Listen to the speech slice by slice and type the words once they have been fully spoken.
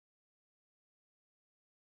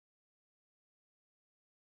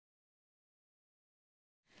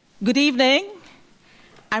Good evening.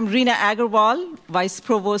 I'm Reena Agarwal, Vice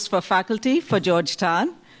Provost for Faculty for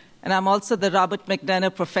Georgetown, and I'm also the Robert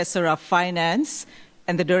McDonough Professor of Finance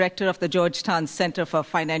and the Director of the Georgetown Center for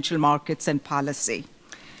Financial Markets and Policy.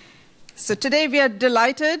 So today we are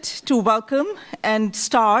delighted to welcome and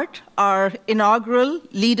start our inaugural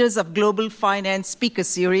Leaders of Global Finance Speaker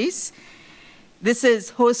Series. This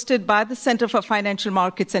is hosted by the Center for Financial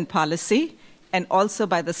Markets and Policy and also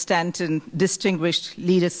by the Stanton Distinguished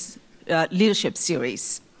Leadership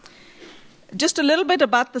Series. Just a little bit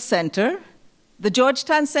about the center. The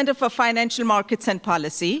Georgetown Center for Financial Markets and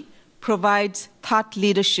Policy provides thought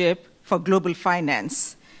leadership for global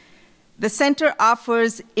finance. The center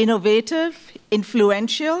offers innovative,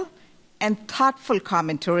 influential, and thoughtful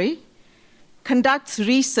commentary, conducts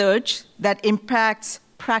research that impacts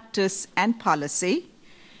practice and policy,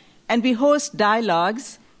 and we host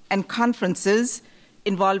dialogues and conferences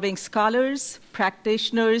involving scholars,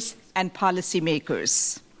 practitioners, and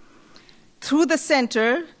policymakers. Through the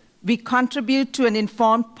center, we contribute to an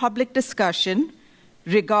informed public discussion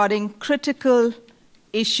regarding critical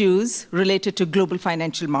issues related to global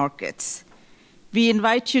financial markets. We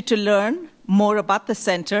invite you to learn more about the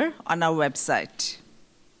center on our website.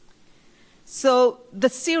 So the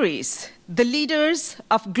series, The Leaders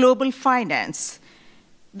of Global Finance.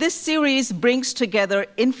 This series brings together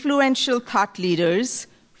influential thought leaders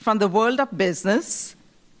from the world of business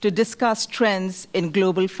to discuss trends in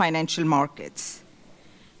global financial markets.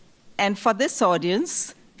 And for this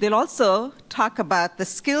audience, they'll also talk about the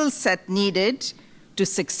skill set needed to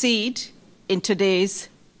succeed in today's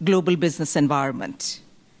global business environment.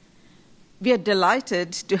 We are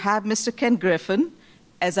delighted to have Mr. Ken Griffin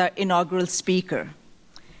as our inaugural speaker.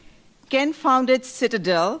 Ken founded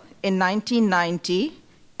Citadel in 1990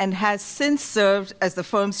 and has since served as the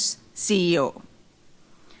firm's CEO.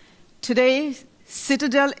 Today,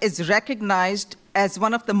 Citadel is recognized as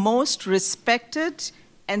one of the most respected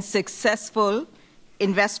and successful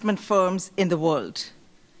investment firms in the world.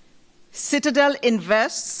 Citadel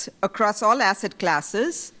invests across all asset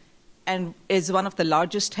classes and is one of the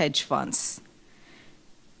largest hedge funds.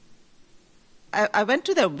 I went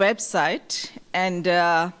to their website, and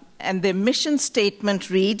their mission statement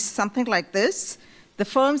reads something like this: the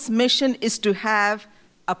firm's mission is to have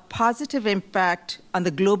a positive impact on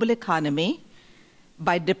the global economy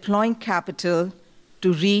by deploying capital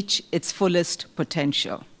to reach its fullest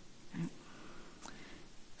potential.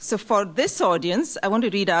 So for this audience, I want to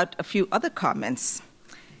read out a few other comments.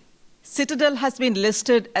 Citadel has been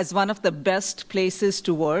listed as one of the best places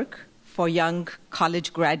to work for young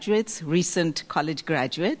college graduates, recent college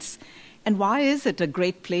graduates. And why is it a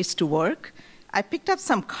great place to work? I picked up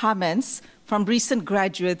some comments from recent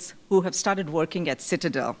graduates who have started working at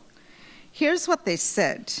Citadel. Here's what they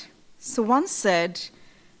said. So one said,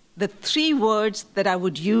 the three words that I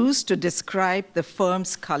would use to describe the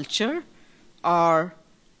firm's culture are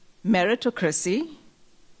meritocracy,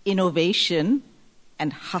 innovation,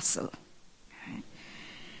 and hustle.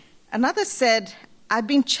 Another said, I've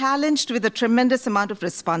been challenged with a tremendous amount of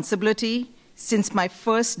responsibility since my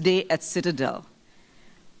first day at Citadel.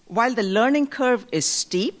 While the learning curve is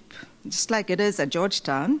steep, just like it is at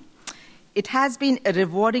Georgetown, it has been a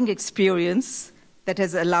rewarding experience that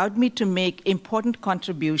has allowed me to make important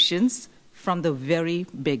contributions from the very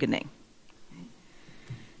beginning.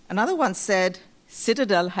 Another one said,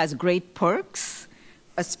 Citadel has great perks,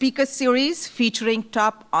 a speaker series featuring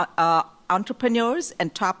top entrepreneurs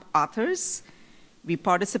and top authors. We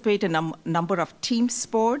participate in a number of team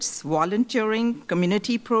sports, volunteering,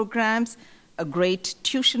 community programs, a great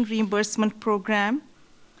tuition reimbursement program,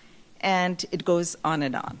 and it goes on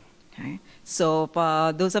and on. Okay? So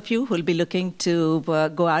those of you who will be looking to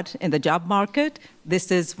go out in the job market,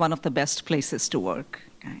 this is one of the best places to work.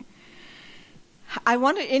 Okay? I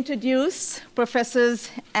want to introduce Professors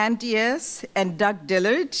Ann Diaz and Doug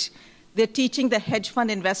Dillard. They're teaching the hedge fund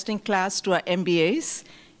investing class to our MBAs,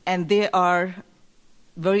 and they are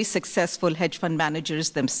very successful hedge fund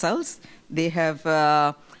managers themselves. They have,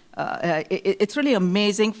 it's really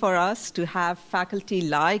amazing for us to have faculty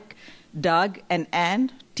like Doug and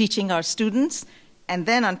Ann teaching our students, and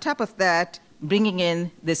then on top of that, bringing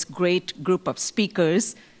in this great group of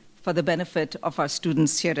speakers for the benefit of our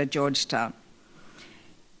students here at Georgetown.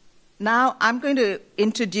 Now I'm going to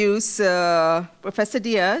introduce Professor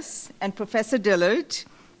Diaz and Professor Dillard,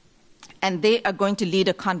 and they are going to lead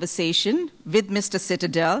a conversation with Mr.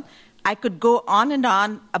 Citadel. I could go on and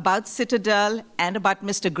on about Citadel and about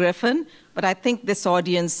Mr. Griffin, but I think this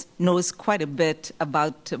audience knows quite a bit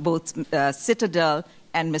about both Citadel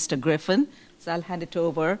and Mr. Griffin. So I'll hand it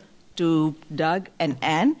over to Doug and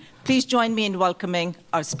Ann. Please join me in welcoming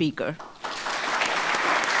our speaker.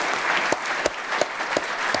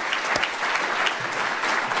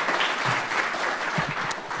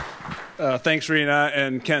 Thanks, Rena,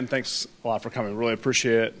 and Ken, thanks a lot for coming. Really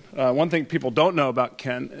appreciate it. One thing people don't know about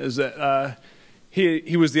Ken is that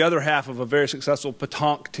he was the other half of a very successful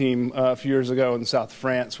pétanque team a few years ago in South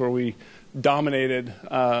France, where we dominated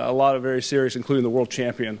a lot of very serious, including the world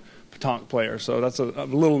champion pétanque player. So that's a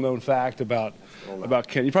little-known fact about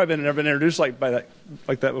Ken. You've probably never been introduced like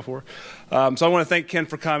that before. So I want to thank Ken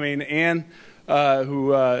for coming. Ann,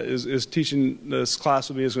 who is teaching this class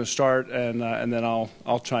with me, is going to start, and then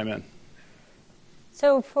I'll chime in.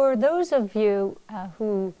 So for those of you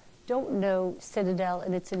who don't know Citadel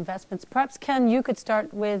and its investments, perhaps, Ken, you could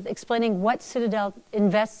start with explaining what Citadel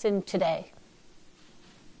invests in today.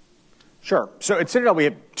 Sure. So at Citadel, we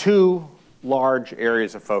have two large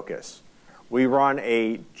areas of focus. We run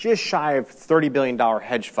a just shy of $30 billion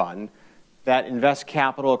hedge fund that invests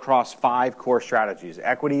capital across 5 core strategies: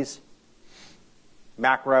 equities,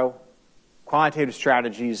 macro, quantitative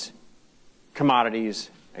strategies, commodities,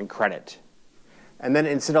 and credit. And then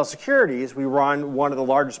in Citadel Securities, we run one of the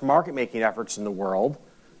largest market-making efforts in the world.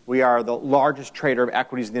 We are the largest trader of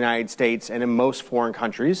equities in the United States and in most foreign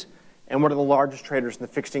countries, and one of the largest traders in the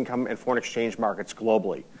fixed income and foreign exchange markets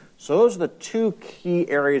globally. So those are the two key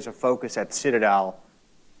areas of focus at Citadel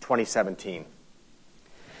 2017.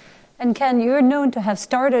 And Ken, you're known to have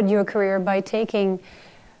started your career by taking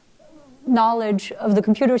knowledge of the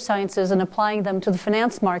computer sciences and applying them to the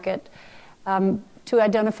finance market to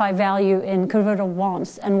identify value in convertible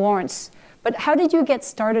bonds and warrants. But how did you get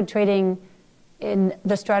started trading in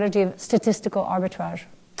the strategy of statistical arbitrage?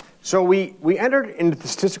 So we entered into the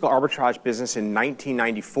statistical arbitrage business in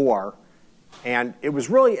 1994, and it was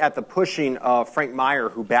really at the pushing of Frank Meyer,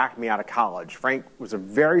 who backed me out of college. Frank was a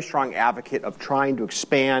very strong advocate of trying to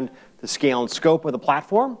expand the scale and scope of the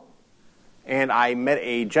platform, and I met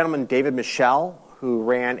a gentleman, David Michel, who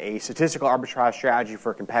ran a statistical arbitrage strategy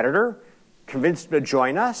for a competitor, convinced him to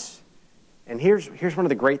join us, and here's one of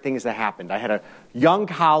the great things that happened. I had a young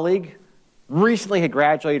colleague, recently had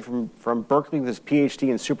graduated from Berkeley with his PhD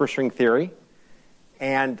in superstring theory,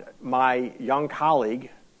 and my young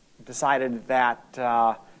colleague decided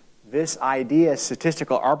that this idea,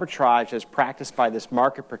 statistical arbitrage as practiced by this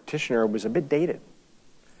market practitioner, was a bit dated.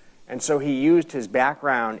 And so he used his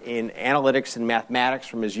background in analytics and mathematics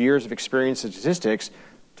from his years of experience in statistics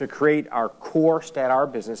to create our core StatR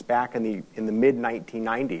business back in the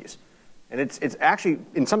mid-1990s. And it's actually,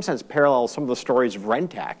 in some sense, parallels some of the stories of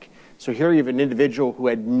Rentec. So here you have an individual who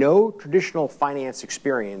had no traditional finance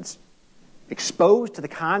experience, exposed to the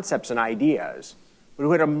concepts and ideas, but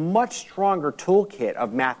who had a much stronger toolkit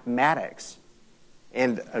of mathematics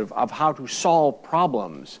and of how to solve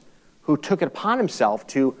problems, who took it upon himself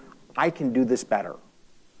to, I can do this better.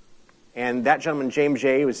 And that gentleman, James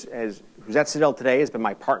Jay, who's at Citadel today, has been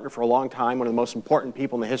my partner for a long time, one of the most important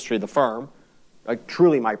people in the history of the firm, like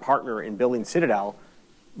truly my partner in building Citadel,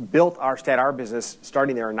 built our StatR business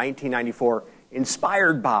starting there in 1994,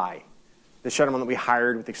 inspired by the gentleman that we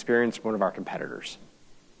hired with experience from one of our competitors.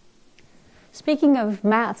 Speaking of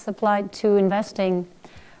maths applied to investing,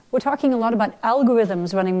 we're talking a lot about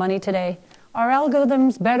algorithms running money today. Are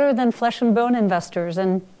algorithms better than flesh and bone investors?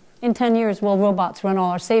 And in 10 years, will robots run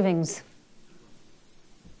all our savings?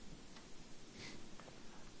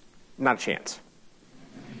 Not a chance.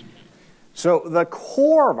 So the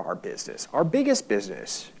core of our business, our biggest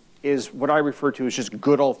business, is what I refer to as just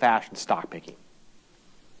good old-fashioned stock picking.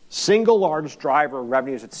 Single largest driver of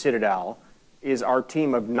revenues at Citadel is our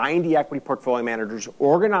team of 90 equity portfolio managers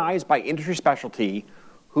organized by industry specialty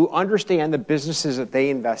who understand the businesses that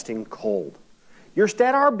they invest in cold. Your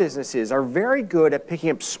StatR businesses are very good at picking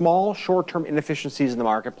up small, short-term inefficiencies in the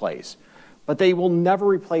marketplace, but they will never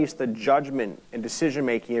replace the judgment and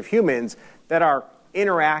decision-making of humans that are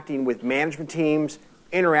interacting with management teams,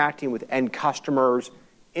 interacting with end customers,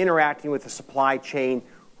 interacting with the supply chain,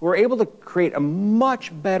 who are able to create a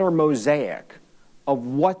much better mosaic of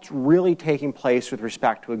what's really taking place with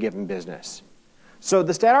respect to a given business. So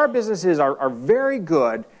the StatR businesses are very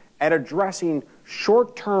good at addressing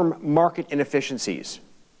short-term market inefficiencies.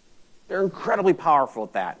 They're incredibly powerful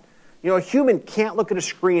at that. You know, a human can't look at a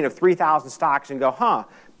screen of 3,000 stocks and go,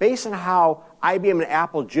 based on how IBM and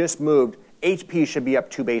Apple just moved, HP should be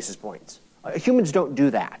up 2 basis points. Humans don't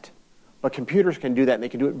do that. But computers can do that, and they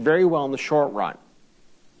can do it very well in the short run.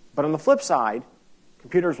 But on the flip side,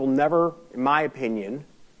 computers will never, in my opinion,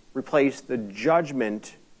 replace the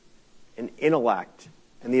judgment and intellect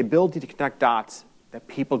and the ability to connect dots that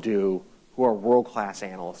people do who are world-class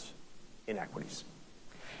analysts in equities.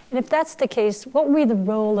 And if that's the case, what would be the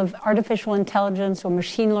role of artificial intelligence or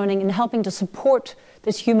machine learning in helping to support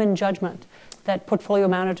this human judgment that portfolio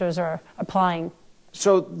managers are applying?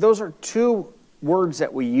 So those are two words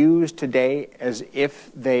that we use today as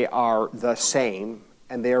if they are the same,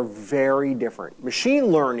 and they are very different. Machine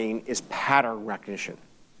learning is pattern recognition.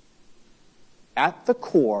 At the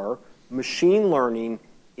core, machine learning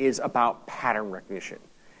is about pattern recognition.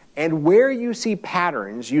 And where you see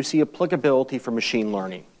patterns, you see applicability for machine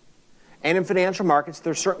learning. And in financial markets,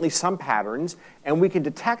 there's certainly some patterns, and we can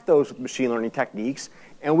detect those with machine learning techniques,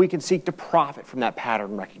 and we can seek to profit from that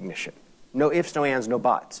pattern recognition. No ifs, no ands, no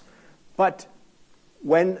buts. But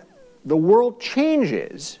when the world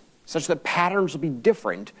changes such that patterns will be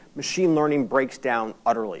different, machine learning breaks down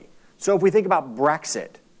utterly. So if we think about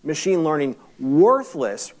Brexit, machine learning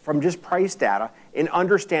worthless from just price data in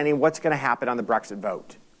understanding what's going to happen on the Brexit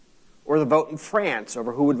vote, or the vote in France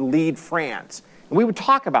over who would lead France. And we would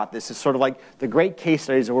talk about this as sort of like the great case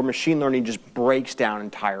studies where machine learning just breaks down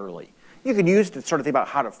entirely. You can use it to sort of think about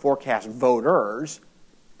how to forecast voters,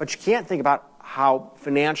 but you can't think about how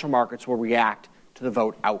financial markets will react to the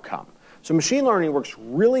vote outcome. So machine learning works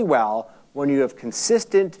really well when you have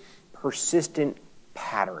consistent, persistent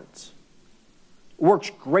patterns. It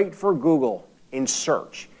works great for Google in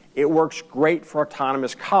search. It works great for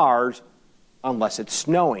autonomous cars unless it's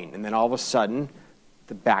snowing. And then all of a sudden,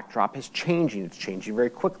 the backdrop is changing. It's changing very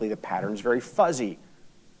quickly. The pattern's very fuzzy.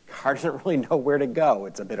 The car doesn't really know where to go.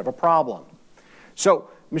 It's a bit of a problem. So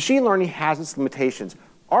machine learning has its limitations.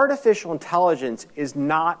 Artificial intelligence is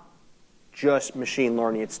not just machine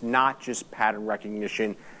learning. It's not just pattern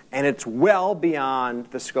recognition. And it's well beyond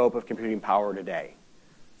the scope of computing power today.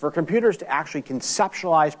 For computers to actually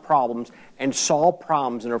conceptualize problems and solve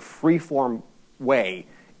problems in a free-form way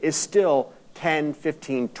is still 10,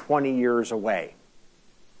 15, 20 years away.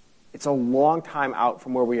 It's a long time out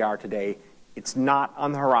from where we are today. It's not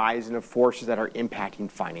on the horizon of forces that are impacting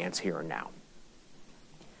finance here and now.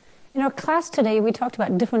 In our class today, we talked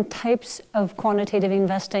about different types of quantitative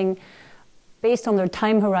investing based on their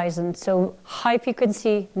time horizon. So high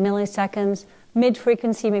frequency, milliseconds, mid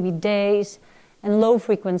frequency, maybe days, and low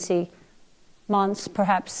frequency, months,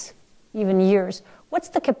 perhaps even years. What's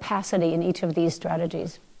the capacity in each of these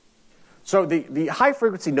strategies? So the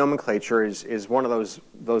high-frequency nomenclature is one of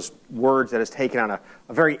those words that has taken on a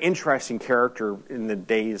very interesting character in the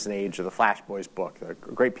days and age of the Flash Boys book, a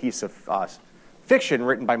great piece of fiction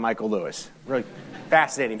written by Michael Lewis. Really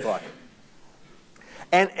fascinating book.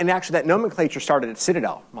 And actually, that nomenclature started at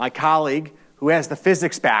Citadel. My colleague, who has the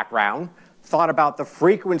physics background, thought about the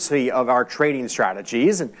frequency of our trading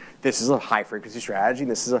strategies, and this is a high-frequency strategy,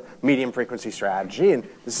 and this is a medium-frequency strategy, and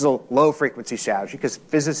this is a low-frequency strategy, because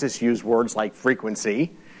physicists use words like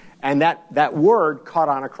frequency, and that word caught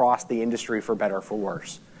on across the industry for better or for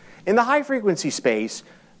worse. In the high-frequency space,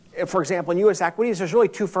 for example, in U.S. equities, there's really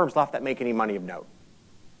two firms left that make any money of note.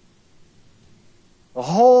 The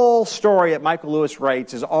whole story that Michael Lewis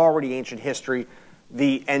writes is already ancient history.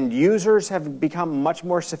 The end users have become much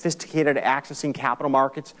more sophisticated at accessing capital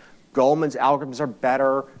markets. Goldman's algorithms are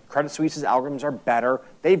better. Credit Suisse's algorithms are better.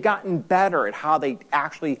 They've gotten better at how they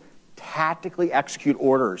actually tactically execute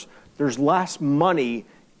orders. There's less money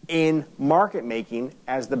in market making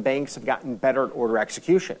as the banks have gotten better at order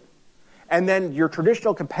execution. And then your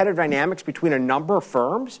traditional competitive dynamics between a number of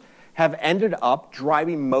firms have ended up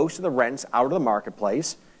driving most of the rents out of the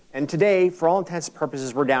marketplace. And today, for all intents and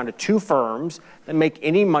purposes, we're down to two firms that make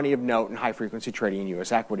any money of note in high-frequency trading in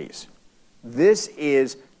U.S. equities. This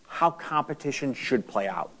is how competition should play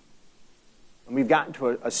out. And we've gotten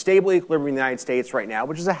to a stable equilibrium in the United States right now,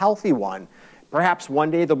 which is a healthy one. Perhaps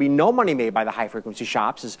one day there'll be no money made by the high-frequency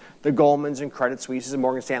shops as the Goldmans and Credit Suisses and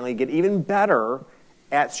Morgan Stanley get even better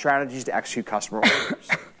at strategies to execute customer orders.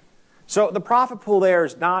 So the profit pool there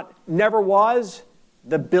is never was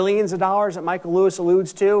the billions of dollars that Michael Lewis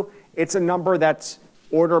alludes to. It's a number that's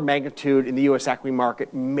order of magnitude in the U.S. equity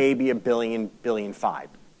market, maybe $1 billion, $1.5 billion.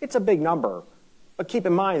 It's a big number. But keep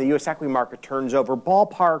in mind, the U.S. equity market turns over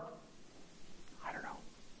ballpark, I don't know.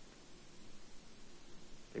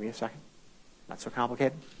 Give me a second. Not so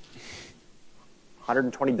complicated.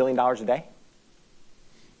 $120 billion a day.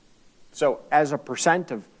 So as a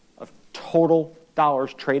percent of total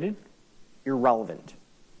dollars traded, irrelevant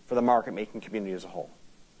for the market-making community as a whole.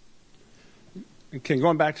 Ken,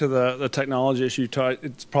 going back to the technology issue,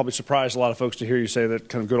 it's probably surprised a lot of folks to hear you say that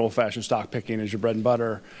kind of good old-fashioned stock picking is your bread and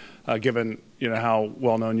butter, given how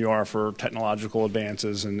well-known you are for technological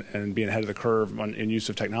advances and being ahead of the curve in use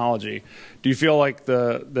of technology. Do you feel like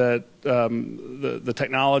the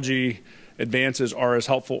technology advances are as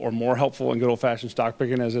helpful or more helpful in good old-fashioned stock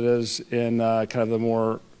picking as it is in kind of the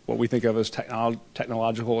more what we think of as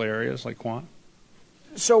technological areas like quant?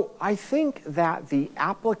 So I think that the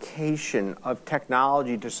application of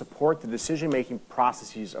technology to support the decision-making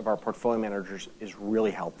processes of our portfolio managers is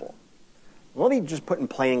really helpful. Let me just put in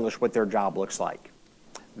plain English what their job looks like.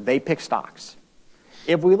 They pick stocks.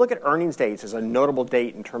 If we look at earnings dates as a notable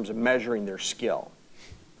date in terms of measuring their skill,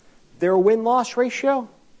 their win-loss ratio,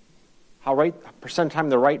 how percent of the time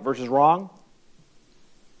they're right versus wrong,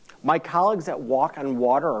 my colleagues that walk on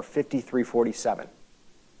water are 53-47.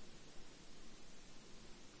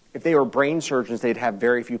 If they were brain surgeons, they'd have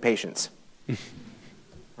very few patients. All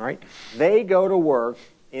right? They go to work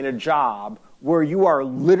in a job where you are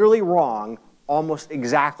literally wrong almost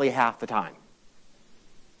exactly half the time.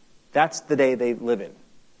 That's the day they live in.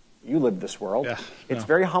 You live this world. Yeah, it's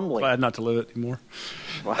very humbling. Glad not to live it anymore.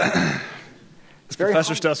 Well, this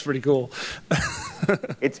professor stuff's pretty cool.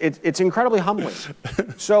 It's incredibly humbling.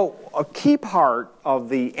 So a key part of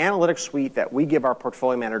the analytics suite that we give our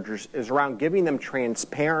portfolio managers is around giving them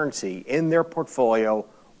transparency in their portfolio,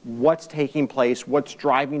 what's taking place, what's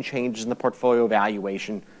driving changes in the portfolio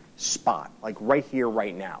valuation spot, like right here,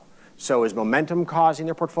 right now. So is momentum causing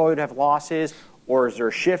their portfolio to have losses, or is there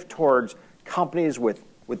a shift towards companies with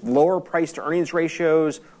lower price to earnings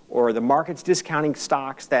ratios, or the market's discounting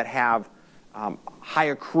stocks that have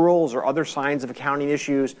high accruals or other signs of accounting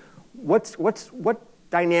issues? What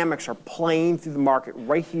dynamics are playing through the market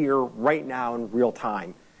right here, right now, in real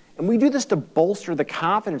time? And we do this to bolster the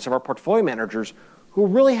confidence of our portfolio managers who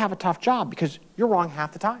really have a tough job because you're wrong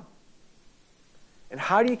half the time. And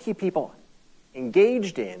how do you keep people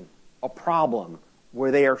engaged in a problem where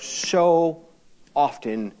they are so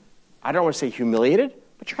often, I don't want to say humiliated,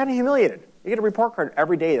 but you're kind of humiliated. You get a report card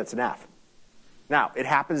every day that's an F. Now, it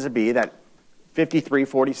happens to be that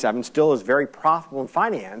 53-47 still is very profitable in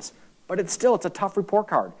finance, but it's a tough report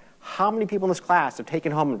card. How many people in this class have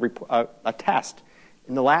taken home a test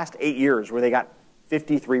in the last 8 years where they got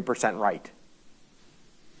 53% right?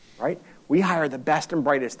 Right? We hire the best and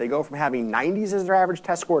brightest. They go from having 90s as their average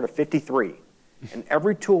test score to 53. And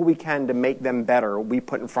every tool we can to make them better, we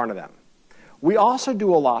put in front of them. We also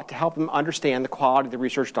do a lot to help them understand the quality of the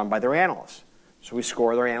research done by their analysts. So we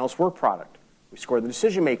score their analyst work product. We score the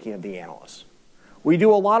decision-making of the analysts. We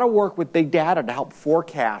do a lot of work with big data to help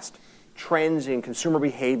forecast trends in consumer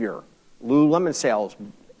behavior. Lululemon sales,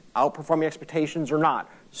 outperforming expectations or not.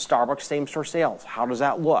 Starbucks same-store sales, how does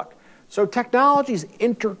that look? So technology is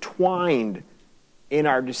intertwined in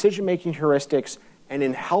our decision-making heuristics and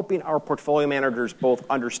in helping our portfolio managers both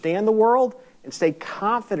understand the world and stay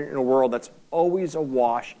confident in a world that's always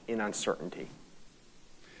awash in uncertainty.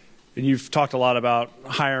 And you've talked a lot about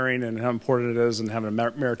hiring and how important it is and having a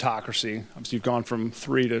meritocracy. Obviously, you've gone from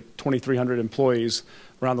 3 to 2,300 employees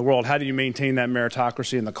around the world. How do you maintain that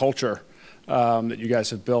meritocracy and the culture that you guys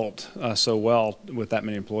have built so well with that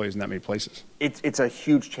many employees in that many places? It's a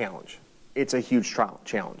huge challenge. It's a huge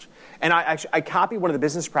challenge. And I copied one of the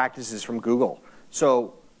business practices from Google.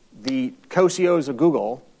 So the co-CEOs of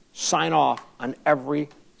Google sign off on every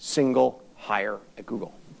single hire at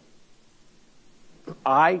Google.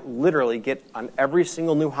 I literally get on every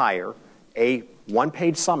single new hire a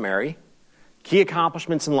one-page summary, key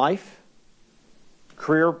accomplishments in life,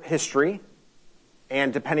 career history,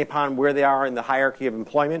 and depending upon where they are in the hierarchy of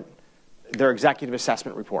employment, their executive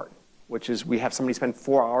assessment report, which is we have somebody spend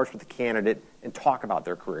 4 hours with the candidate and talk about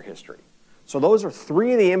their career history. So those are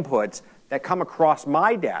 3 of the inputs that come across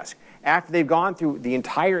my desk after they've gone through the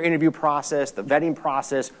entire interview process, the vetting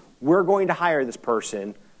process. We're going to hire this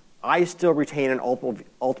person. I still retain an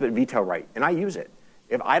ultimate veto right, and I use it.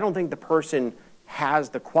 If I don't think the person has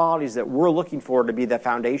the qualities that we're looking for to be the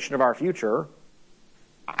foundation of our future,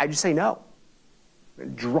 I just say no.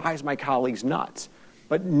 It drives my colleagues nuts.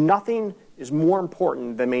 But nothing is more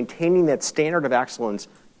important than maintaining that standard of excellence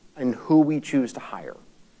in who we choose to hire.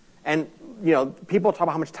 And people talk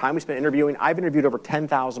about how much time we spend interviewing. I've interviewed over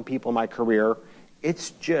 10,000 people in my career.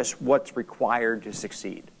 It's just what's required to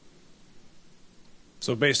succeed.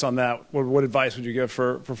 So based on that, what advice would you give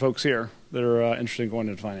for folks here that are interested in going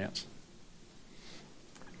into finance?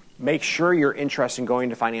 Make sure you're interested in going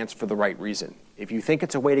into finance for the right reason. If you think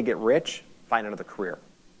it's a way to get rich, find another career.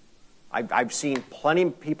 I've seen plenty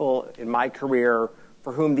of people in my career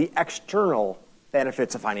for whom the external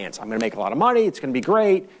benefits of finance, I'm going to make a lot of money, it's going to be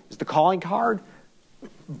great, is the calling card.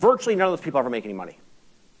 Virtually none of those people ever make any money.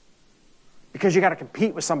 Because you got to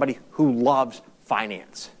compete with somebody who loves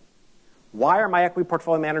finance. Why are my equity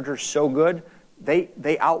portfolio managers so good?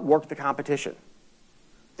 They outwork the competition.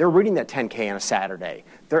 They're reading that 10K on a Saturday.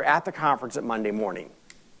 They're at the conference at Monday morning.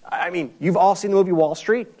 I mean, you've all seen the movie Wall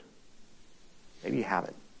Street? Maybe you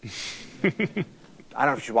haven't. I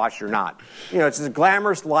don't know if you should watch it or not. You know, it's a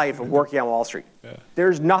glamorous life of working on Wall Street. Yeah.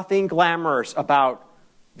 There's nothing glamorous about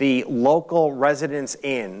the local residence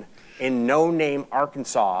inn in no-name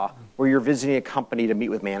Arkansas where you're visiting a company to meet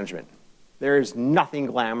with management. There is nothing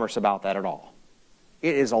glamorous about that at all.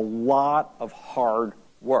 It is a lot of hard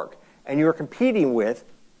work. And you're competing with,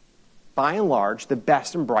 by and large, the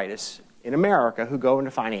best and brightest in America who go into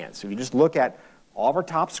finance. If you just look at all of our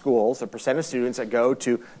top schools, the percent of students that go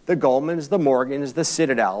to the Goldmans, the Morgans, the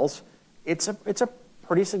Citadels, it's a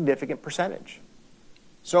pretty significant percentage.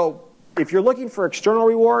 So if you're looking for external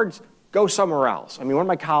rewards, go somewhere else. I mean, one of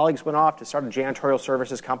my colleagues went off to start a janitorial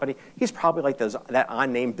services company. He's probably like that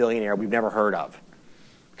unnamed billionaire we've never heard of,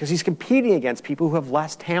 because he's competing against people who have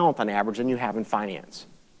less talent on average than you have in finance.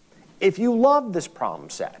 If you love this problem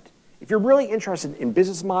set, if you're really interested in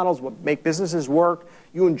business models, what make businesses work,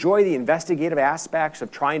 you enjoy the investigative aspects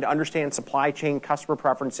of trying to understand supply chain, customer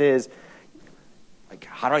preferences, like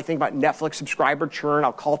how do I think about Netflix subscriber churn?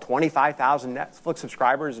 I'll call 25,000 Netflix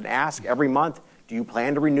subscribers and ask every month, do you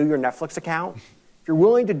plan to renew your Netflix account? If you're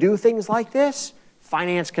willing to do things like this,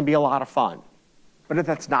 finance can be a lot of fun. But if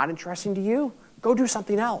that's not interesting to you, go do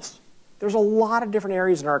something else. There's a lot of different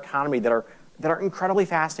areas in our economy that are incredibly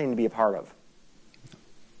fascinating to be a part of.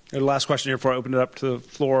 And the last question here before I open it up to the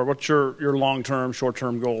floor. What's your long-term,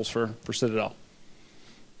 short-term goals for Citadel?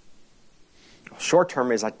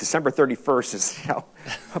 Short-term is like December 31st is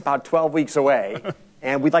about 12 weeks away,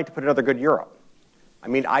 and we'd like to put another good year up. I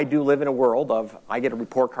mean, I do live in a world of I get a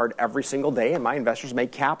report card every single day, and my investors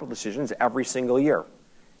make capital decisions every single year.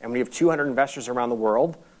 And when you have 200 investors around the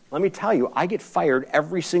world, let me tell you, I get fired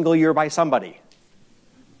every single year by somebody.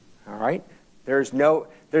 All right? There's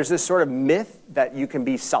this sort of myth that you can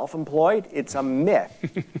be self-employed. It's a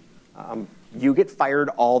myth. You get fired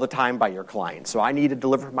all the time by your clients. So I need to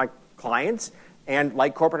deliver for my clients. And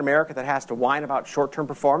like corporate America that has to whine about short-term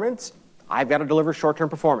performance, I've got to deliver short-term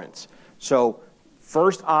performance. So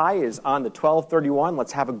first eye is on the 12/31.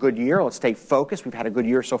 Let's have a good year. Let's stay focused. We've had a good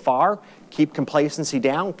year so far. Keep complacency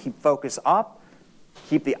down. Keep focus up.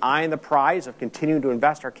 Keep the eye on the prize of continuing to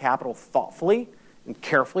invest our capital thoughtfully and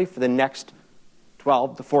carefully for the next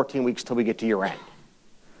 12 to 14 weeks till we get to year end.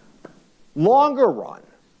 Longer run,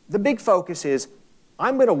 the big focus is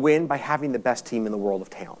I'm going to win by having the best team in the world of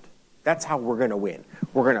talent. That's how we're going to win.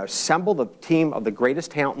 We're going to assemble the team of the greatest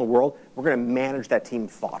talent in the world. We're going to manage that team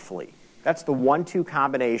thoughtfully. That's the 1-2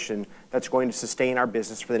 combination that's going to sustain our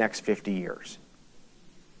business for the next 50 years.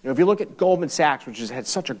 You know, if you look at Goldman Sachs, which has had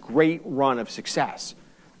such a great run of success,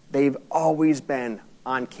 they've always been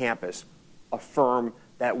on campus a firm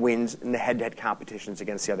that wins in the head-to-head competitions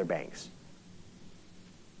against the other banks.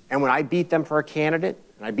 And when I beat them for a candidate,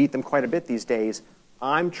 and I beat them quite a bit these days,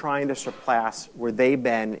 I'm trying to surpass where they've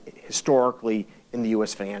been historically in the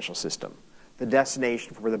U.S. financial system, the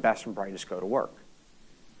destination for where the best and brightest go to work.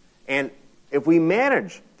 And if we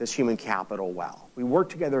manage this human capital well, we work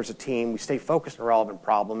together as a team, we stay focused on relevant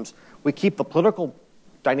problems, we keep the political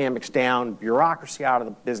dynamics down, bureaucracy out of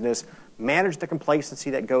the business, manage the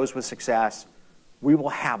complacency that goes with success, we will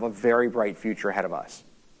have a very bright future ahead of us.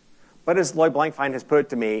 But as Lloyd Blankfein has put it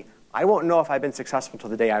to me, I won't know if I've been successful until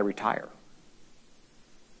the day I retire.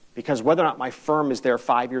 Because whether or not my firm is there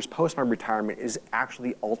 5 years post my retirement is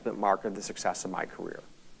actually the ultimate marker of the success of my career.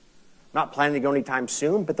 I'm not planning to go anytime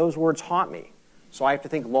soon, but those words haunt me. So I have to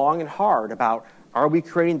think long and hard about, are we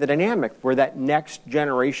creating the dynamic where that next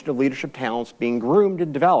generation of leadership talents being groomed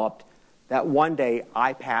and developed, that one day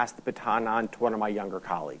I pass the baton on to one of my younger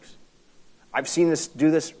colleagues. I've seen this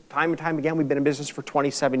do this time and time again. We've been in business for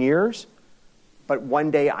 27 years, but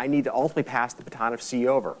one day I need to ultimately pass the baton of C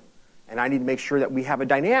over. And I need to make sure that we have a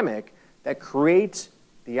dynamic that creates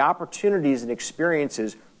the opportunities and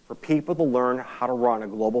experiences for people to learn how to run a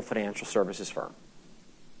global financial services firm.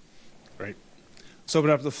 Great. Let's open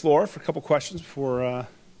up the floor for a couple questions before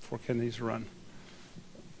Ken needs to run.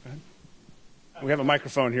 Go ahead. We have a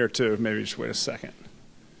microphone here, too. Maybe just wait a second.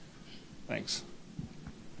 Thanks.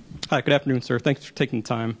 Hi, good afternoon, sir. Thanks for taking the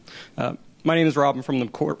time. My name is Rob. I'm from the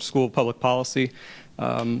Corp School of Public Policy.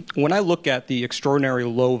 When I look at the extraordinary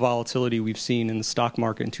low volatility we've seen in the stock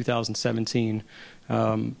market in 2017,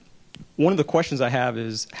 one of the questions I have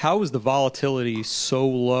is, how is the volatility so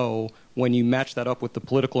low when you match that up with the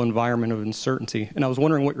political environment of uncertainty? And I was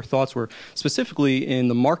wondering what your thoughts were, specifically in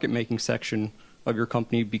the market-making section of your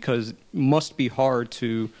company, because it must be hard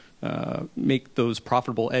to make those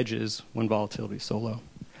profitable edges when volatility is so low.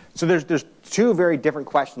 So there's two very different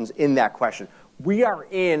questions in that question. We are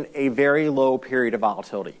in a very low period of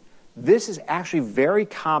volatility. This is actually very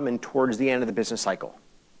common towards the end of the business cycle.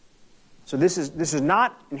 So this is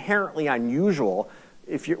not inherently unusual.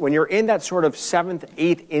 when you're in that sort of 7th,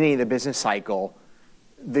 8th inning of the business cycle,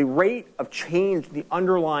 the rate of change in the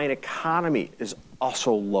underlying economy is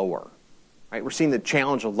also lower. Right? We're seeing the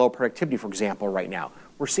challenge of low productivity, for example, right now.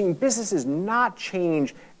 We're seeing businesses not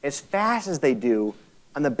change as fast as they do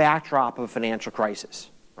on the backdrop of a financial crisis.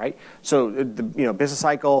 Right? So the business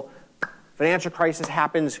cycle, financial crisis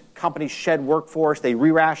happens, companies shed workforce, they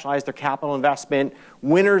re-rationalize their capital investment.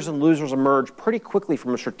 Winners and losers emerge pretty quickly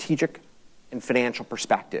from a strategic and financial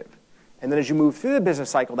perspective. And then as you move through the business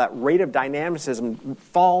cycle, that rate of dynamicism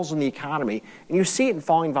falls in the economy, and you see it in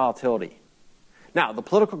falling volatility. Now, the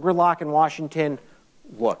political gridlock in Washington,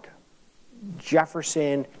 look,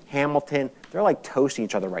 Jefferson, Hamilton, they're like toasting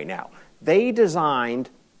each other right now. They designed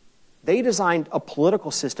a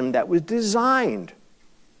political system that was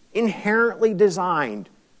inherently designed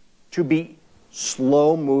to be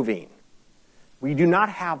slow-moving. We do not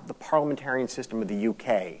have the parliamentarian system of the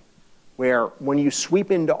UK, where when you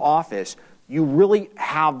sweep into office, you really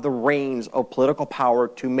have the reins of political power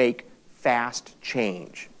to make fast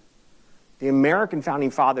change. The American founding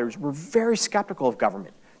fathers were very skeptical of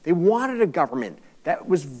government. They wanted a government that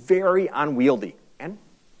was very unwieldy. And,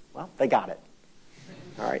 well, they got it.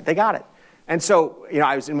 All right, they got it. And so,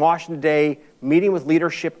 I was in Washington today meeting with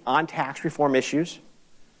leadership on tax reform issues,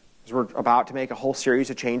 because we're about to make a whole series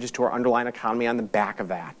of changes to our underlying economy on the back of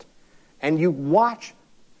that. And you watch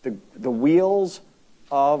the wheels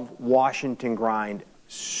of Washington grind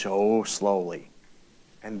so slowly.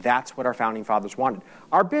 And that's what our founding fathers wanted.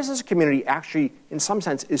 Our business community actually, in some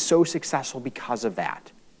sense, is so successful because of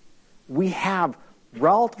that. We have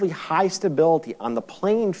relatively high stability on the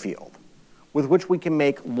playing field with which we can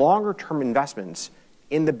make longer-term investments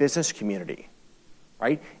in the business community,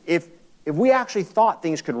 right? If we actually thought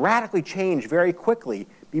things could radically change very quickly,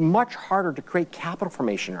 it'd be much harder to create capital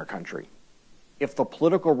formation in our country if the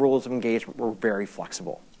political rules of engagement were very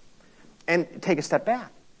flexible. And take a step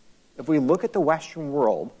back. If we look at the Western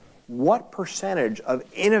world, what percentage of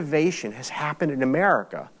innovation has happened in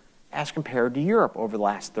America as compared to Europe over the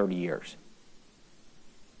last 30 years?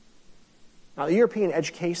 Now, the European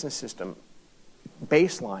education system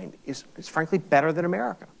baseline is frankly better than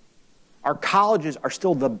America. Our colleges are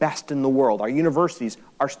still the best in the world. Our universities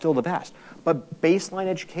are still the best. But baseline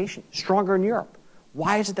education, stronger in Europe.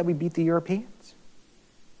 Why is it that we beat the Europeans?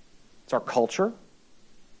 It's our culture.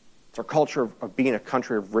 It's our culture of being a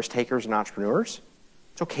country of risk takers and entrepreneurs.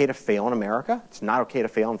 It's okay to fail in America. It's not okay to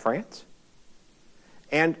fail in France.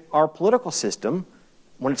 And our political system,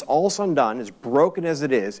 when it's all said and done, as broken as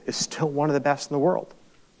it is still one of the best in the world.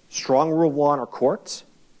 Strong rule of law in our courts,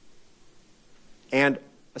 and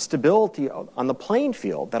a stability on the playing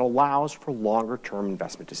field that allows for longer-term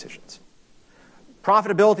investment decisions.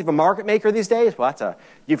 Profitability of a market maker these days, well,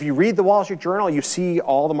 if you read the Wall Street Journal, you see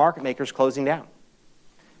all the market makers closing down.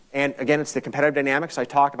 And again, it's the competitive dynamics I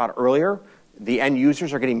talked about earlier. The end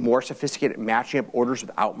users are getting more sophisticated at matching up orders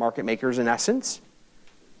without market makers in essence.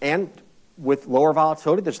 And with lower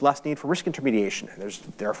volatility, there's less need for risk intermediation. There's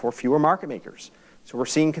therefore fewer market makers. So we're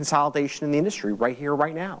seeing consolidation in the industry right here,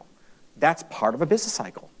 right now. That's part of a business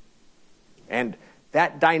cycle. And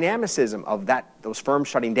that dynamicism of those firms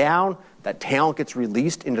shutting down, that talent gets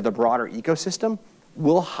released into the broader ecosystem,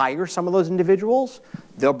 we'll hire some of those individuals.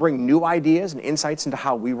 They'll bring new ideas and insights into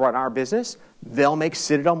how we run our business. They'll make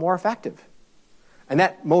Citadel more effective. And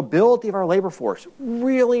that mobility of our labor force,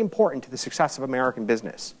 really important to the success of American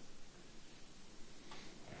business.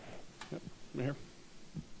 Yep, right here.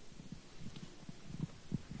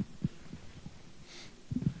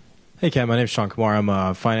 Hey, Ken, my name's Sean Kumar. I'm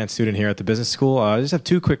a finance student here at the business school. I just have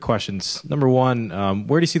two quick questions. Number one,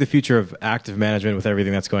 where do you see the future of active management with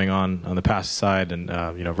everything that's going on the passive side and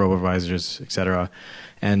robo-advisors, et cetera?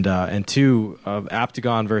 And two,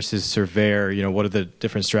 Aptagon versus Surveyor, what are the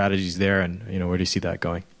different strategies there, and where do you see that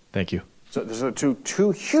going? Thank you. So there's two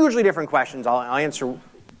hugely different questions. I'll answer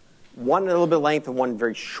one a little bit length and one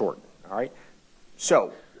very short. All right.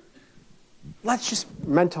 So let's just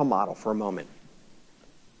mental model for a moment.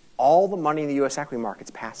 All the money in the U.S. equity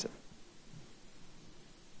market's passive.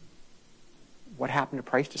 What happened to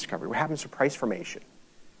price discovery? What happens to price formation?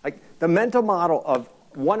 Like the mental model of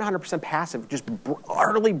 100% passive just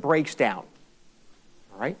utterly breaks down.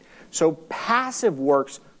 All right? So passive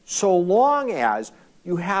works so long as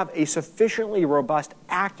you have a sufficiently robust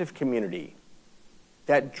active community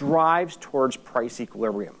that drives towards price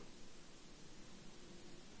equilibrium.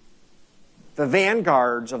 The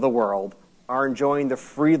vanguards of the world are enjoying the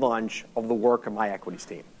free lunch of the work of my equities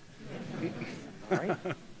team. All right?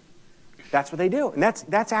 That's what they do. And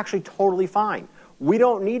that's actually totally fine. We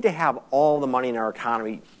don't need to have all the money in our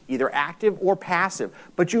economy either active or passive,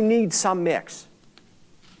 but you need some mix.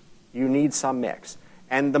 You need some mix.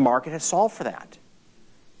 And the market has solved for that.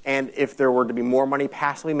 And if there were to be more money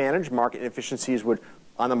passively managed, market inefficiencies would,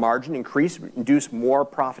 on the margin, induce more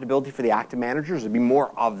profitability for the active managers. There'd be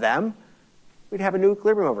more of them. We'd have a new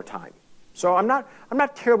equilibrium over time. So I'm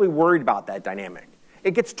not terribly worried about that dynamic.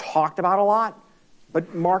 It gets talked about a lot,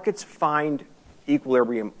 but markets find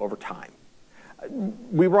equilibrium over time.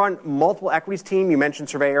 We run multiple equities team. You mentioned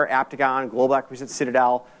Surveyor, Aptagon, Global Equities at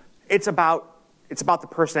Citadel. It's about the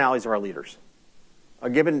personalities of our leaders. A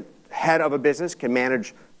given head of a business can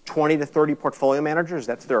manage 20 to 30 portfolio managers.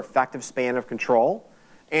 That's their effective span of control.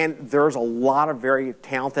 And there's a lot of very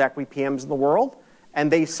talented equity PMs in the world, and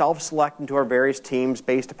they self-select into our various teams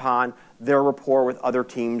based upon their rapport with other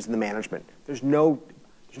teams in the management. There's no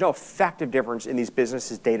effective difference in these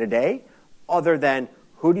businesses day to day other than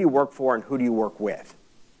who do you work for and who do you work with.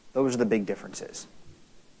 Those are the big differences.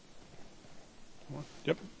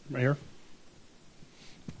 Yep, right here.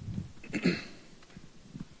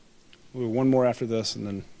 We'll do one more after this, and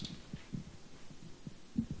then.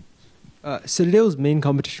 Citadel's main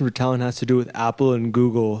competition for talent has to do with Apple and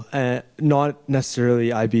Google, not necessarily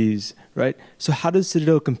IBs, right? So how does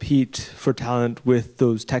Citadel compete for talent with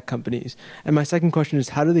those tech companies? And my second question is,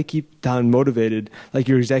 how do they keep talent motivated, like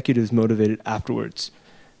your executives motivated afterwards?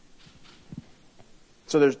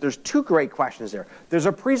 So there's two great questions there. There's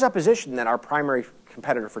a presupposition that our primary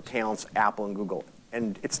competitor for talent's Apple and Google,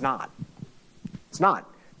 and it's not. It's not.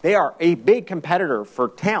 They are a big competitor for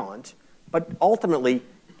talent, but ultimately,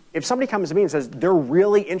 if somebody comes to me and says they're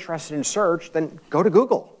really interested in search, then go to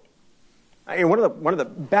Google. I mean, one of the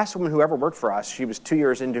best women who ever worked for us, she was 2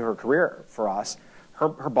 years into her career for us. Her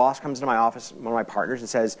boss comes into my office, one of my partners, and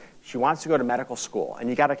says she wants to go to medical school, and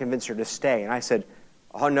you got to convince her to stay. And I said,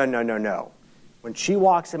 oh, no. When she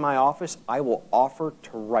walks in my office, I will offer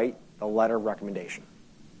to write the letter of recommendation.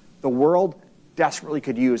 The world desperately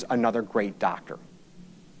could use another great doctor.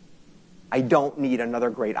 I don't need another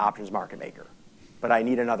great options market maker, but I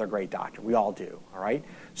need another great doctor. We all do, all right?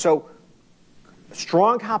 So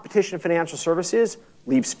strong competition in financial services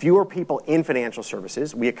leaves fewer people in financial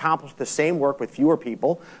services. We accomplish the same work with fewer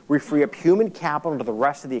people. We free up human capital into the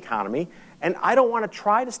rest of the economy. And I don't want to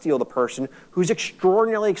try to steal the person who's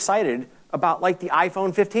extraordinarily excited about, like, the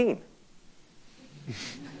iPhone 15.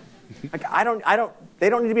 Like, they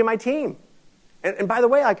don't need to be my team. And by the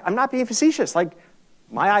way, like, I'm not being facetious. Like,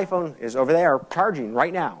 my iPhone is over there charging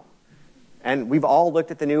right now. And we've all looked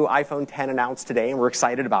at the new iPhone 10 announced today, and we're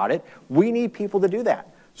excited about it. We need people to do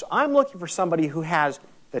that. So I'm looking for somebody who has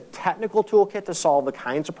the technical toolkit to solve the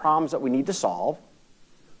kinds of problems that we need to solve,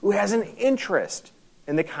 who has an interest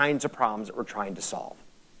in the kinds of problems that we're trying to solve.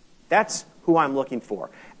 That's who I'm looking for.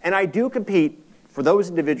 And I do compete for those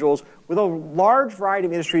individuals with a large variety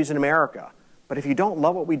of industries in America. But if you don't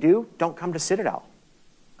love what we do, don't come to Citadel.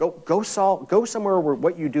 Go somewhere where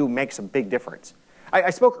what you do makes a big difference. I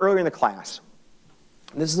spoke earlier in the class.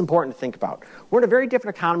 And this is important to think about. We're in a very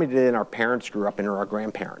different economy today than our parents grew up in or our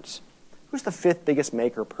grandparents. Who's the fifth biggest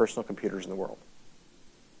maker of personal computers in the world?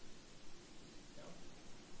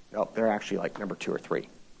 No, they're actually like number 2 or 3.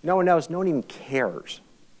 No one knows. No one even cares.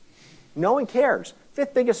 No one cares.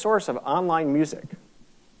 Fifth biggest source of online music.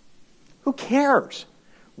 Who cares?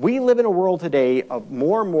 We live in a world today of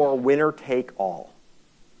more and more winner-take-all.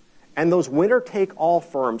 And those winner-take-all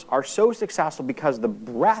firms are so successful because of the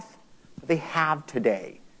breadth that they have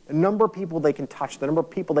today, the number of people they can touch, the number of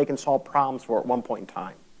people they can solve problems for at one point in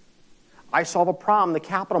time. I solve a problem in the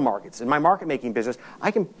capital markets. In my market-making business,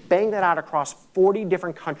 I can bang that out across 40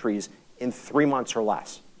 different countries in 3 months or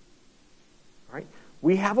less. All right?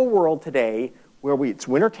 We have a world today where it's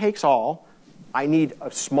winner-takes-all. I need a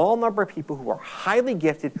small number of people who are highly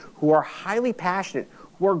gifted, who are highly passionate,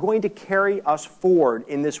 who are going to carry us forward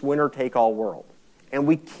in this winner-take-all world. And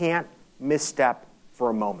we can't misstep for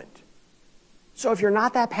a moment. So if you're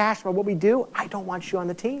not that passionate about what we do, I don't want you on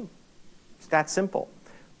the team. It's that simple.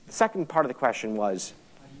 The second part of the question was,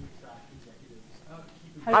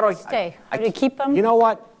 how do you stay? How do you keep them? You know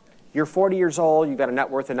what? You're 40 years old. You've got a net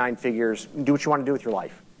worth of 9 figures. Do what you want to do with your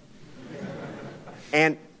life.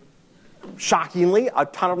 And shockingly, a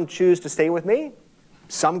ton of them choose to stay with me.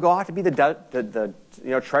 Some go out to be the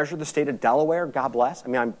treasurer of the state of Delaware. God bless. I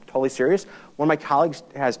mean, I'm totally serious. One of my colleagues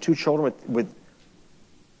has 2 children with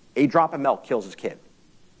a drop of milk kills his kid.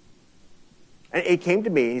 And he came to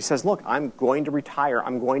me. He says, look, I'm going to retire.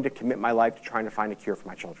 I'm going to commit my life to trying to find a cure for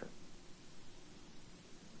my children.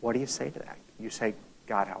 What do you say to that? You say,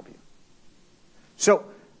 God help you. So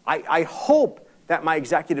I hope that my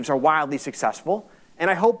executives are wildly successful. And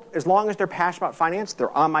I hope as long as they're passionate about finance,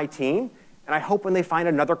 they're on my team. And I hope when they find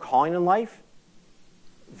another calling in life,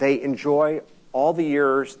 they enjoy all the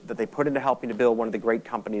years that they put into helping to build one of the great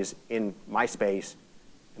companies in my space,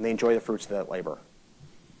 and they enjoy the fruits of that labor.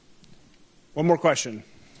 One more question.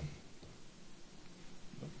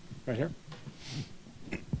 Right here.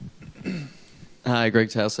 Hi, Greg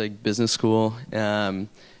Tausig, Business School.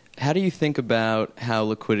 How do you think about how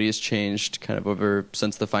liquidity has changed kind of over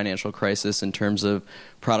since the financial crisis in terms of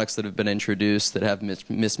products that have been introduced that have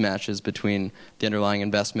mismatches between the underlying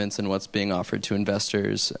investments and what's being offered to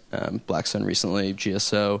investors? Blackstone recently,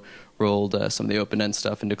 GSO, rolled some of the open-end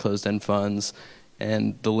stuff into closed-end funds,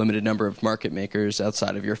 and the limited number of market makers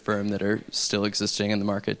outside of your firm that are still existing in the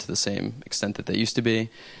market to the same extent that they used to be.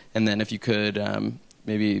 And then if you could,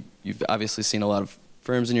 maybe you've obviously seen a lot of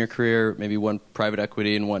firms in your career, maybe one private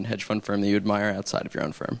equity and one hedge fund firm that you admire outside of your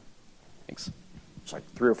own firm. Thanks. It's like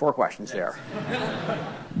 3 or 4 questions there.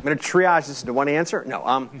 I'm going to triage this into one answer.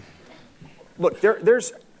 No. Look,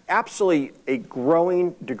 there's absolutely a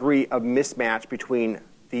growing degree of mismatch between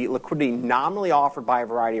the liquidity nominally offered by a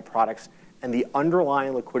variety of products and the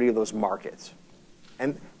underlying liquidity of those markets.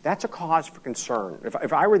 And that's a cause for concern.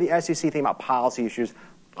 If I were the SEC thinking about policy issues,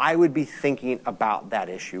 I would be thinking about that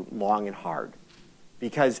issue long and hard.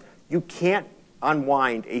 Because you can't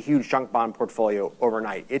unwind a huge junk bond portfolio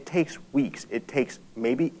overnight. It takes weeks. It takes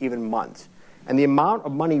maybe even months. And the amount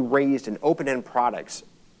of money raised in open-end products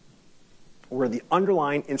where the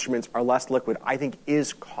underlying instruments are less liquid, I think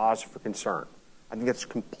is cause for concern. I think that's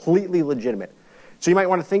completely legitimate. So you might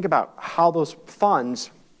want to think about how those funds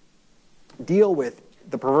deal with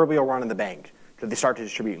the proverbial run of the bank. Do they start to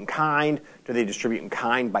distribute in kind? Do they distribute in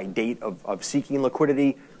kind by date of seeking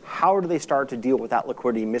liquidity? How do they start to deal with that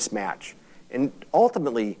liquidity mismatch? And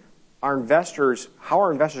ultimately, how are investors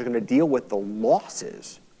going to deal with the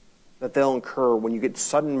losses that they'll incur when you get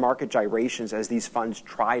sudden market gyrations as these funds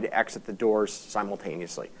try to exit the doors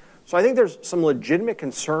simultaneously? So I think there's some legitimate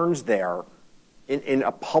concerns there in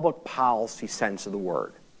a public policy sense of the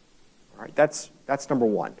word. All right, that's number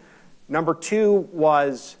one. Number two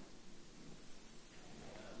was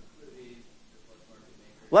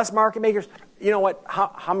less market makers. You know what?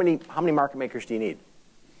 How many market makers do you need?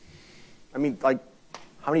 I mean, like,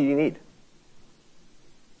 how many do you need?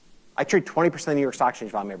 I trade 20% of the New York Stock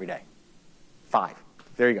Exchange volume every day. 5.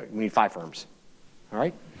 There you go. We need 5 firms. All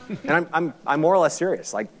right? And I'm more or less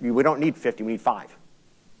serious. Like, we don't need 50. We need 5.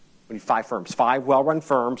 We need 5 firms. 5 well-run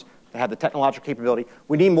firms that have the technological capability.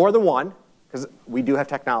 We need more than one, because we do have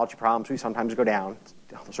technology problems. We sometimes go down.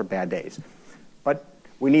 Those are bad days. But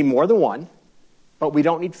we need more than one. But we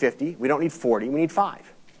don't need 50. We don't need 40. We need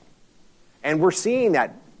 5. And we're seeing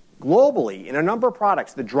that globally in a number of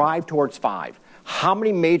products, the drive towards 5. How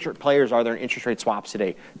many major players are there in interest rate swaps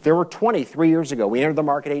today? There were 20 3 years ago. We entered the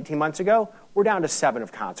market 18 months ago. We're down to 7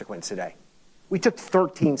 of consequence today. We took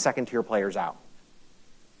 13 second-tier players out.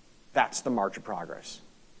 That's the march of progress.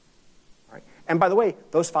 All right? And by the way,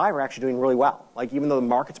 those 5 are actually doing really well. Like, even though the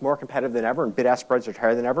market's more competitive than ever and bid-ask spreads are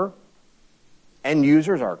tighter than ever, end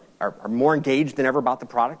users are more engaged than ever about the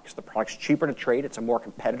product because the product's cheaper to trade. It's a more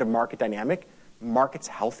competitive market dynamic. The market's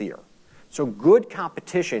healthier. So good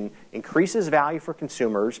competition increases value for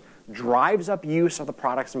consumers, drives up use of the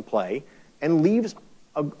products in play, and leaves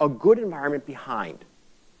a good environment behind.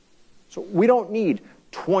 So we don't need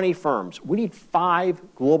 20 firms. We need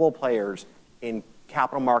 5 global players in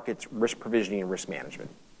capital markets, risk provisioning, and risk management.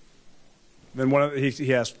 Then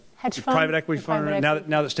he asked, hedge fund, private equity fund.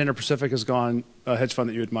 Now that Standard Pacific is gone, a hedge fund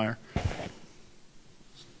that you admire.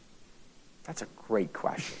 That's a great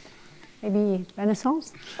question. Maybe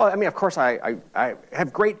Renaissance? Well, I mean, of course, I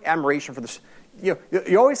have great admiration for this. You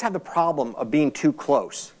always have the problem of being too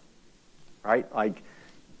close, right? Like,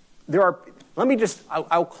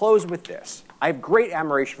 I'll close with this. I have great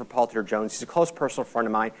admiration for Paul Tudor Jones. He's a close personal friend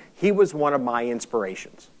of mine. He was one of my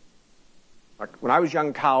inspirations. Like, when I was young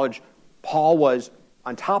in college, Paul was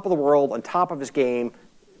on top of the world, on top of his game.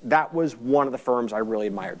 That was one of the firms I really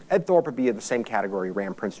admired. Ed Thorpe would be in the same category,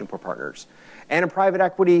 ran Prince Newport Partners. And in private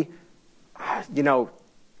equity, you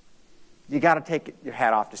got to take your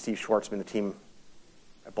hat off to Steve Schwartzman, the team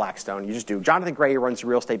at Blackstone. You just do. Jonathan Gray runs the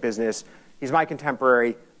real estate business. He's my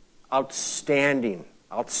contemporary. Outstanding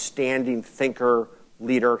thinker,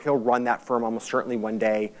 leader. He'll run that firm almost certainly one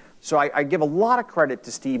day. So I give a lot of credit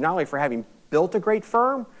to Steve, not only for having built a great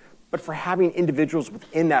firm, but for having individuals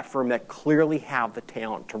within that firm that clearly have the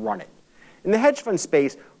talent to run it. In the hedge fund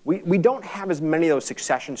space, we don't have as many of those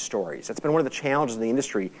succession stories. That's been one of the challenges in the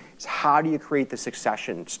industry, is how do you create the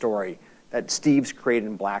succession story that Steve's created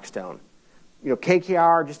in Blackstone.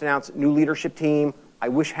 KKR just announced a new leadership team. I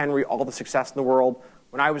wish Henry all the success in the world.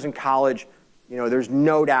 When I was in college, there's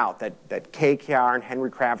no doubt that KKR and Henry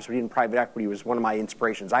Kravis, who did in private equity, was one of my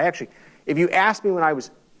inspirations. I actually If you asked me when I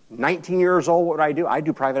was 19 years old what would I do, I'd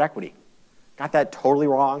do private equity. Got that totally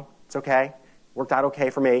wrong. It's okay. Worked out okay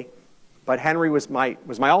for me. But Henry was my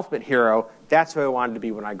ultimate hero. That's who I wanted to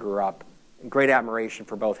be when I grew up. And great admiration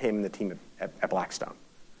for both him and the team at Blackstone.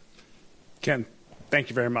 Ken, thank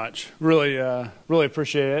you very much. Really, really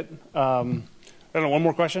appreciate it. I don't know, one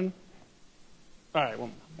more question? All right,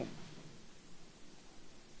 one.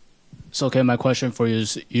 So, okay, my question for you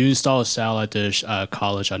is, you installed a salad dish at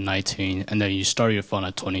college at 19, and then you started your fund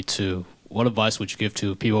at 22. What advice would you give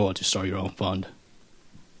to people who want to start your own fund?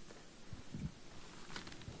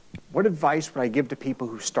 What advice would I give to people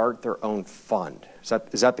who start their own fund?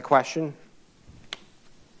 Is that the question?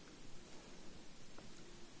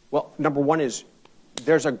 Well, number one is,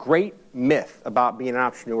 there's a great myth about being an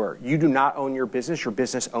entrepreneur. You do not own your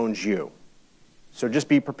business owns you. So just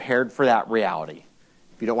be prepared for that reality.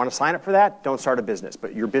 If you don't want to sign up for that, don't start a business,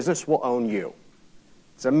 but your business will own you.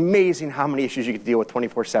 It's amazing how many issues you can deal with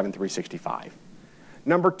 24/7, 365.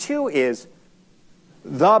 Number two is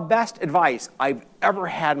the best advice I've ever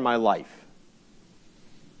had in my life.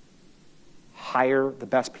 Hire the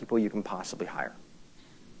best people you can possibly hire.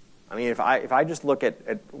 I mean, if I just look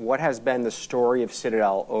at what has been the story of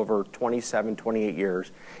Citadel over 27, 28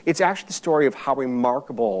 years, it's actually the story of how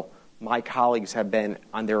remarkable my colleagues have been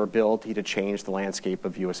on their ability to change the landscape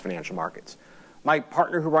of U.S. financial markets. My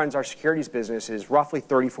partner who runs our securities business is roughly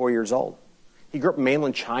 34 years old. He grew up in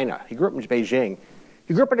mainland China. He grew up in Beijing.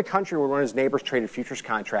 He grew up in a country where one of his neighbors traded futures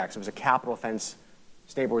contracts. It was a capital offense.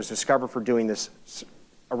 His neighbor was discovered for doing this,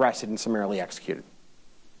 arrested and summarily executed.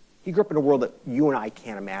 He grew up in a world that you and I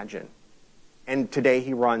can't imagine. And today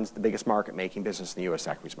he runs the biggest market-making business in the U.S.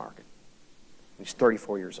 equities market. He's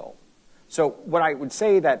 34 years old. So what I would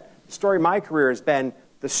say that the story of my career has been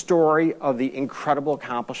the story of the incredible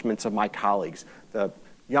accomplishments of my colleagues. The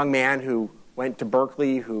young man who went to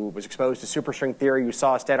Berkeley, who was exposed to superstring theory, who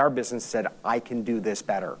saw us at our business, said, I can do this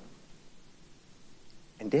better.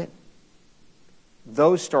 And did.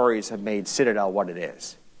 Those stories have made Citadel what it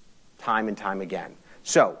is, time and time again.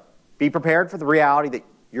 So be prepared for the reality that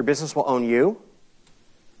your business will own you,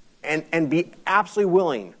 and be absolutely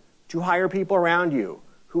willing to hire people around you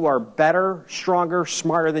who are better, stronger,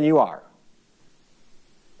 smarter than you are.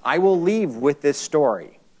 I will leave with this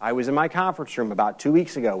story. I was in my conference room about 2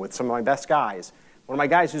 weeks ago with some of my best guys. One of my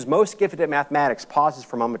guys who's most gifted at mathematics pauses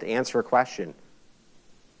for a moment to answer a question.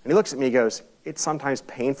 And he looks at me and goes, it's sometimes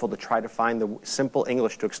painful to try to find the simple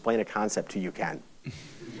English to explain a concept to you, Ken. I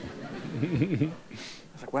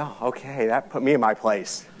was like, well, okay, that put me in my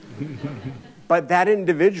place. But that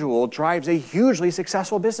individual drives a hugely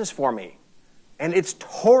successful business for me. And it's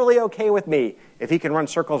totally okay with me if he can run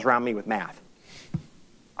circles around me with math.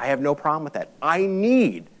 I have no problem with that. I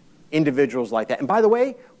need individuals like that. And by the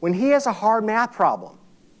way, when he has a hard math problem,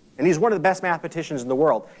 and he's one of the best mathematicians in the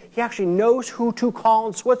world, he actually knows who to call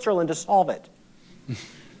in Switzerland to solve it.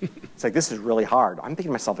 It's like, this is really hard. I'm thinking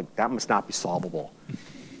to myself, like, that must not be solvable.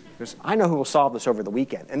 Because I know who will solve this over the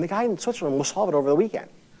weekend. And the guy in Switzerland will solve it over the weekend.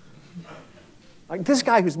 Like, this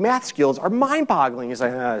guy whose math skills are mind-boggling. He's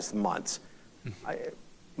like, it's months.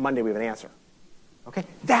 Monday we have an answer. Okay?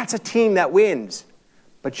 That's a team that wins.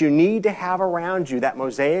 But you need to have around you that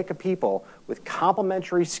mosaic of people with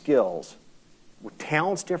complementary skills, with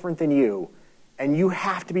talents different than you, and you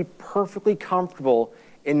have to be perfectly comfortable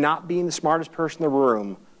in not being the smartest person in the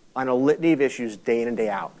room on a litany of issues day in and day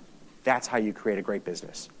out. That's how you create a great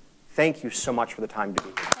business. Thank you so much for the time to be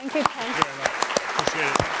here. Thank you, Ken. Thank you very much.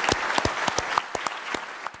 Appreciate it.